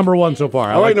I like. number one so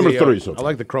far. I like number the, 3 so I far.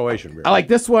 like the Croatian beer. I like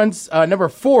this one's number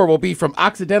 4 will be from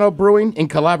Occidental Brewing in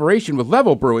collaboration with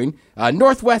Level Brewing.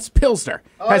 Northwest Pilsner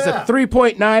has a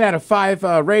 3.9 out of 5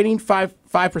 rating,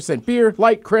 5% beer,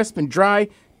 light, crisp, and dry.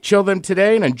 Chill them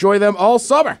today and enjoy them all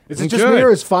summer. Is it just me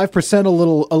or is 5% a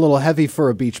little heavy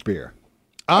for a beach beer?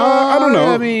 I don't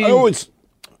know.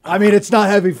 I mean, it's not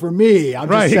heavy for me. I'm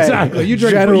Right, just saying, exactly. You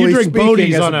drink generally Bodies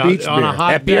speaking, as on a beach on a beer.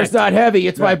 hot That beer's deck. not heavy.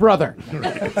 It's my brother. And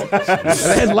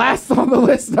then last on the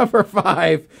list, number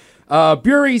 5,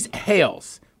 Bury's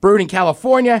Hales. Brewed in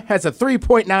California, has a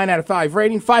 3.9 out of 5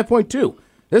 rating, 5.2.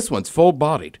 This one's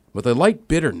full-bodied with a light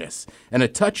bitterness and a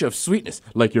touch of sweetness,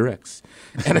 like your ex,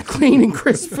 and a clean and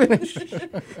crisp finish.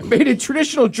 Made in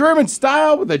traditional German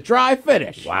style with a dry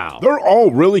finish. Wow. They're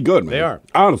all really good, man. They are.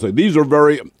 Honestly, these are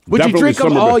very. Would you definitely drink them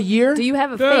summer all beer. year? Do you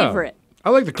have a Yeah. favorite?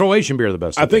 I like the Croatian beer the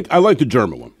best. I think I like the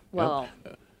German one. Well,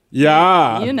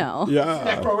 Yeah. You know. Yeah.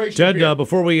 Ted,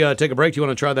 before we take a break, do you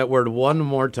want to try that word one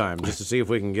more time just to see if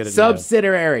we can get it?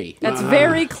 Subsidiary. That's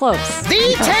very close.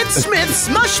 The Ted Smith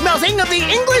smush melting of the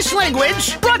English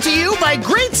language, brought to you by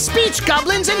great speech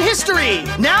goblins in history.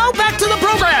 Now back to the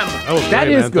program. Oh, that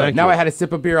great, is man. good. Thank Now you. I had a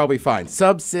sip of beer, I'll be fine.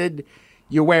 Subsidiary.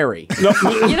 You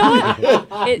know what?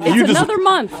 It's another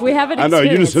month. We haven't I know,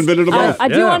 you just invented a month. I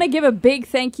do Yeah. want to give a big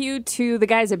thank you to the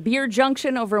guys at Beer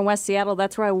Junction over in West Seattle.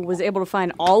 That's where I was able to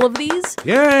find all of these.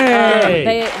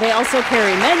 Yay! They also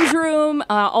carry Men's Room,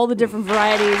 all the different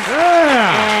varieties.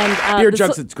 Yeah! And Beer the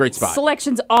Junction's a great spot.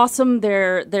 Selection's awesome.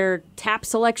 Their tap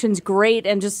selection's great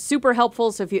and just super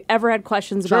helpful. So if you ever had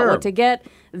questions about Sure. what to get,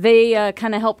 they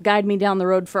kind of help guide me down the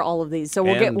road for all of these. So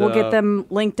we'll And, get them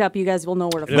linked up. You guys will know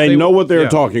where to find They them. know what they're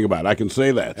talking about. I can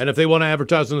say that. And if they want to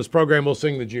advertise on this program, we'll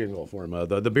sing the jingle for them.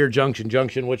 The Beer Junction,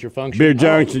 what's your function? Beer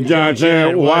Junction,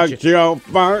 what's your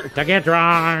fun? To get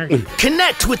drunk.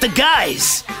 Connect with the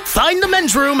guys. Find the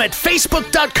Men's Room at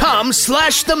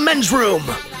facebook.com/the Men's Room.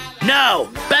 Now,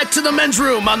 back to the Men's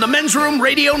Room on the Men's Room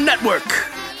Radio Network.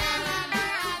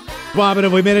 Bobbin,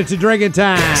 and we made it to drinking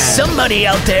time. Somebody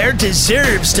out there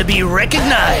deserves to be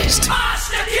recognized.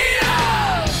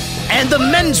 And the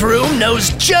Men's Room knows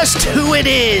just who it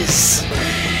is.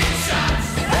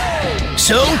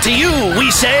 So to you,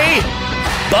 we say,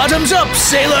 bottoms up,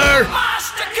 sailor.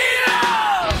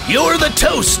 You're the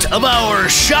toast of our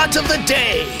shot of the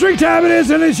day. Drink time it is,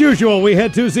 and as usual, we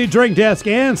head to the drink desk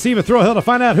and Steve Throwhill to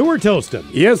find out who we're toasting.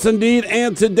 Yes, indeed.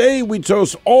 And today we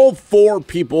toast all 4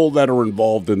 people that are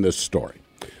involved in this story.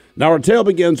 Now, our tale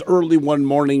begins early one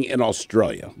morning in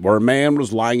Australia, where a man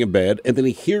was lying in bed and then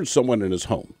he hears someone in his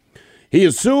home. He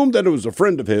assumed that it was a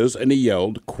friend of his and he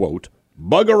yelled, quote,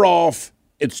 "Bugger off,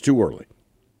 it's too early."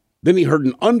 Then he heard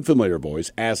an unfamiliar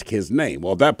voice ask his name.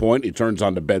 Well, at that point, he turns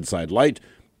on the bedside light,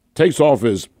 takes off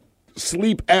his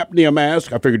sleep apnea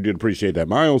mask. I figured you'd appreciate that,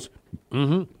 Miles.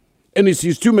 Mm-hmm. And he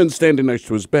sees 2 men standing next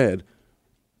to his bed,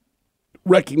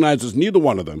 recognizes neither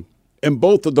one of them, and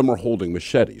both of them are holding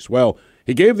machetes. Well,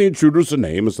 he gave the intruders a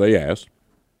name, as they asked,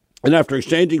 and after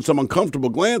exchanging some uncomfortable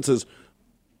glances,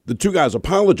 the 2 guys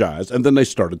apologized, and then they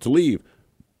started to leave.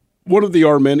 One of the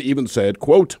armed men even said,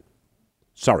 quote,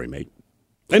 "Sorry, mate."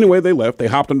 Anyway, they left. They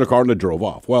hopped in the car and they drove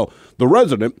off. Well, the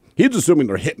resident, he's assuming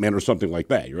they're hitmen or something like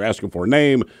that. You're asking for a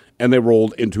name, and they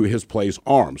rolled into his place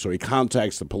armed. So he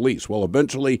contacts the police. Well,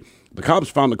 eventually, the cops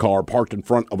found the car parked in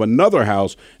front of another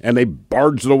house, and they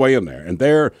barged it away in there. And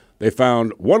there, they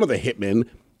found one of the hitmen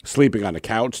sleeping on a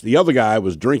couch. The other guy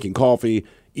was drinking coffee,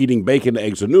 eating bacon,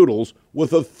 eggs, and noodles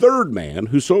with a third man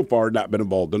who so far had not been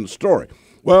involved in the story.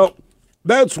 Well,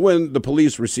 that's when the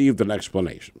police received an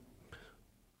explanation.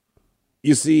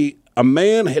 You see, a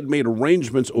man had made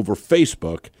arrangements over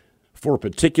Facebook for a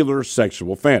particular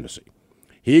sexual fantasy.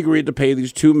 He agreed to pay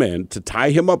these 2 men to tie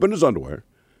him up in his underwear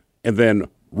and then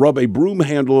rub a broom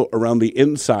handle around the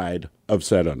inside of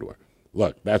said underwear.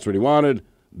 Look, that's what he wanted.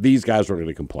 These guys were going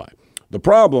to comply. The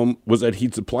problem was that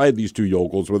he'd supplied these 2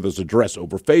 yokels with his address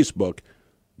over Facebook.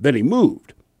 Then he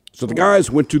moved. So the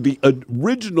guys went to the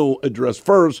original address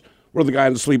first, where the guy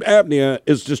in sleep apnea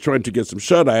is just trying to get some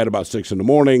shut-eye at about 6 in the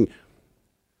morning.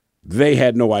 They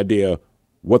had no idea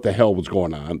what the hell was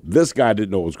going on. This guy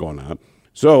didn't know what was going on.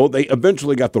 So they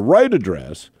eventually got the right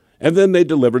address, and then they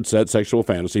delivered said sexual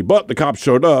fantasy. But the cops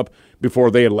showed up before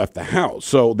they had left the house.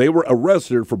 So they were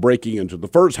arrested for breaking into the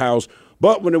first house.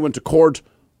 But when they went to court,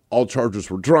 all charges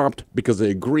were dropped because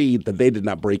they agreed that they did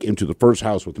not break into the first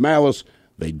house with malice.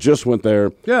 They just went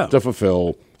there to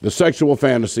fulfill the sexual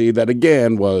fantasy that,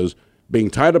 again, was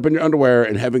being tied up in your underwear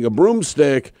and having a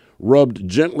broomstick rubbed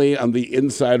gently on the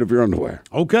inside of your underwear.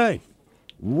 Okay.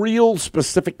 Real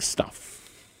specific stuff.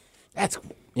 That's,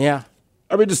 yeah.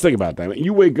 I mean, just think about that.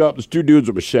 You wake up, there's 2 dudes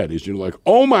with machetes. You're like,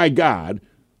 oh, my God.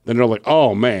 Then they're like,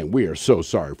 oh, man, we are so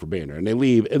sorry for being there. And they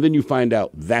leave, and then you find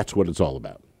out that's what it's all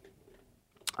about.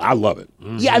 I love it.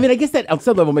 Mm-hmm. Yeah, I mean, I guess that on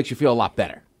some level makes you feel a lot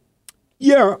better.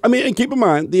 Yeah, I mean, and keep in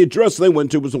mind, the address they went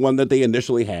to was the one that they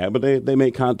initially had, but they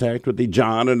made contact with the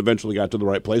John and eventually got to the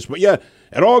right place. But yeah,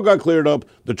 it all got cleared up.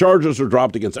 The charges were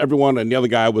dropped against everyone, and the other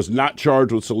guy was not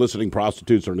charged with soliciting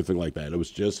prostitutes or anything like that. It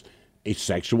was just a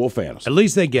sexual fantasy. At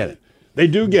least they get it. They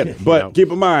do get it. But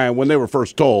keep in mind, when they were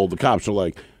first told, the cops were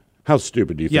like, how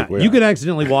stupid do you think we are? You could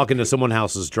accidentally walk into someone's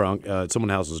house drunk and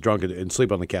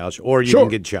sleep on the couch, or you can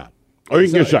get shot. Or you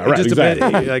can get shot, right, Just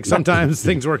exactly. like sometimes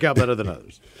things work out better than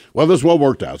others. Well, this one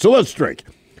worked out. So let's drink.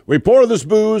 We pour this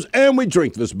booze and we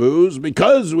drink this booze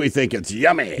because we think it's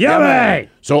yummy. Yummy!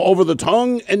 So over the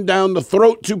tongue and down the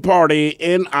throat to party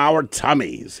in our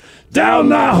tummies. Down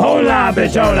the hola,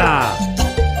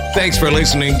 bichola! Thanks for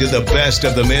listening to the Best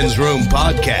of the Men's Room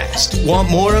podcast. Want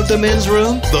more of the Men's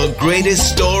Room? The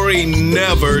greatest story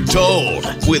never told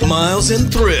with Miles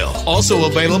and Thrill. Also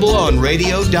available on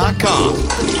radio.com.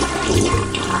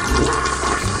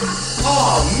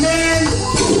 Oh, man.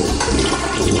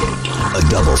 A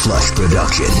Double Flush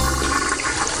production.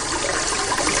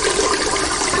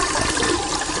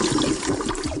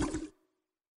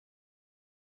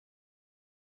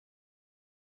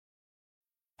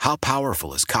 How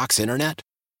powerful is Cox Internet?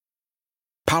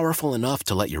 Powerful enough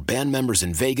to let your band members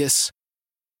in Vegas,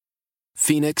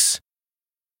 Phoenix,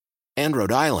 and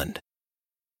Rhode Island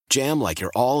jam like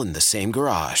you're all in the same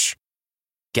garage.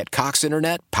 Get Cox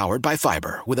Internet powered by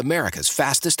fiber with America's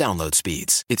fastest download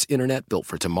speeds. It's internet built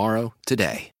for tomorrow,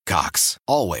 today. Cox,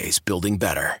 always building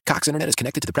better. Cox Internet is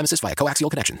connected to the premises via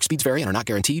coaxial connection. Speeds vary and are not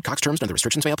guaranteed. Cox terms and other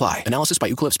restrictions may apply. Analysis by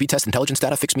Ookla of Speed Test Intelligence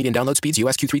Data. Fixed median download speeds.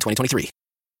 US Q3 2023.